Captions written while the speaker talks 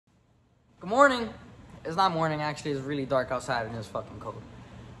Good morning. It's not morning, actually. It's really dark outside and it's fucking cold.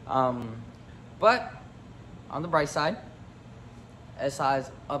 But on the bright side, SI's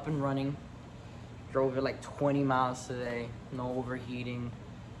up and running. Drove it like 20 miles today. No overheating.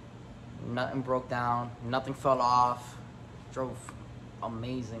 Nothing broke down. Nothing fell off. Drove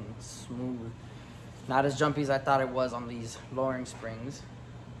amazing, smooth. Not as jumpy as I thought it was on these lowering springs,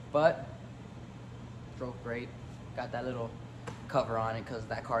 but drove great. Got that little cover on it because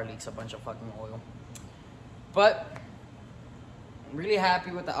that car leaks a bunch of fucking oil. But I'm really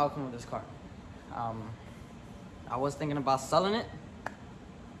happy with the outcome of this car. I was thinking about selling it.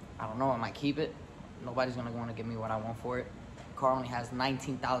 I don't know, I might keep it. Nobody's gonna want to give me what I want for it. The car only has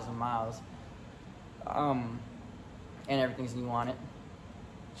 19,000 miles. And everything's new on it.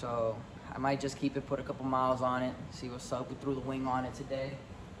 So I might just keep it, put a couple miles on it, see what's up. We threw the wing on it today.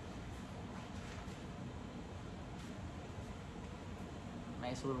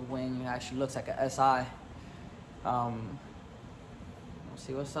 Nice little wing. It actually looks like a SI. We'll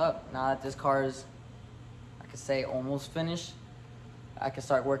see what's up. Now that this car is, I could say, almost finished, I can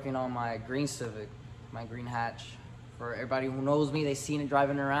start working on my green Civic, my green hatch. For everybody who knows me, they've seen it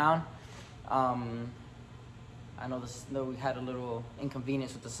driving around. I know we had a little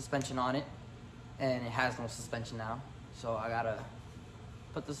inconvenience with the suspension on it, and it has no suspension now. So I gotta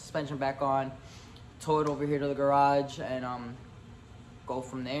put the suspension back on, tow it over here to the garage, and go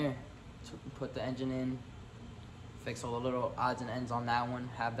from there. Put the engine in, fix all the little odds and ends on that one,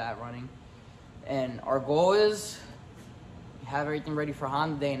 have that running. And our goal is have everything ready for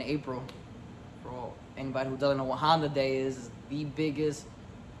Honda Day in April. For anybody who doesn't know what Honda Day is the biggest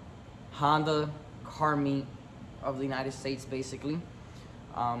Honda car meet of the United States, basically.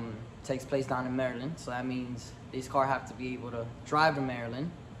 Takes place down in Maryland, so that means these cars have to be able to drive to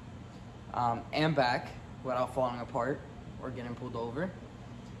Maryland and back without falling apart or getting pulled over.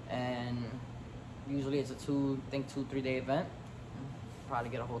 And usually it's a 2-3 day event. Probably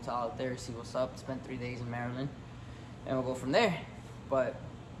get a hotel out there, see what's up, spend 3 days in Maryland, and we'll go from there. But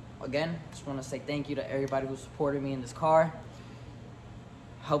again, just want to say thank you to everybody who supported me in this car,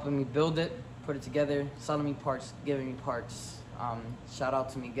 helping me build it, put it together, selling me parts, giving me parts. Shout out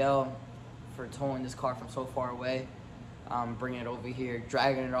to Miguel for towing this car from so far away, bringing it over here,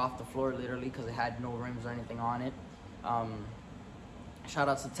 dragging it off the floor literally because it had no rims or anything on it. Shout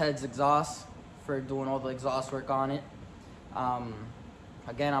out to Ted's Exhaust for doing all the exhaust work on it.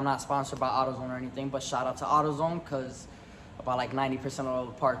 Again, I'm not sponsored by AutoZone or anything, but shout out to AutoZone because about like 90% of all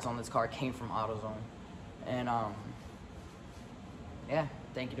the parts on this car came from AutoZone. And yeah,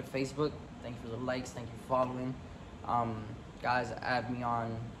 thank you to Facebook. Thank you for the likes. Thank you for following. Guys, add me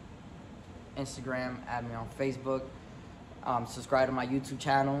on Instagram. Add me on Facebook. Subscribe to my YouTube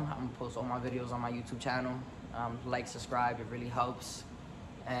channel. I'm going to post all my videos on my YouTube channel. Like, subscribe. It really helps.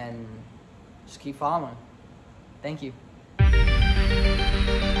 And just keep following. Thank you.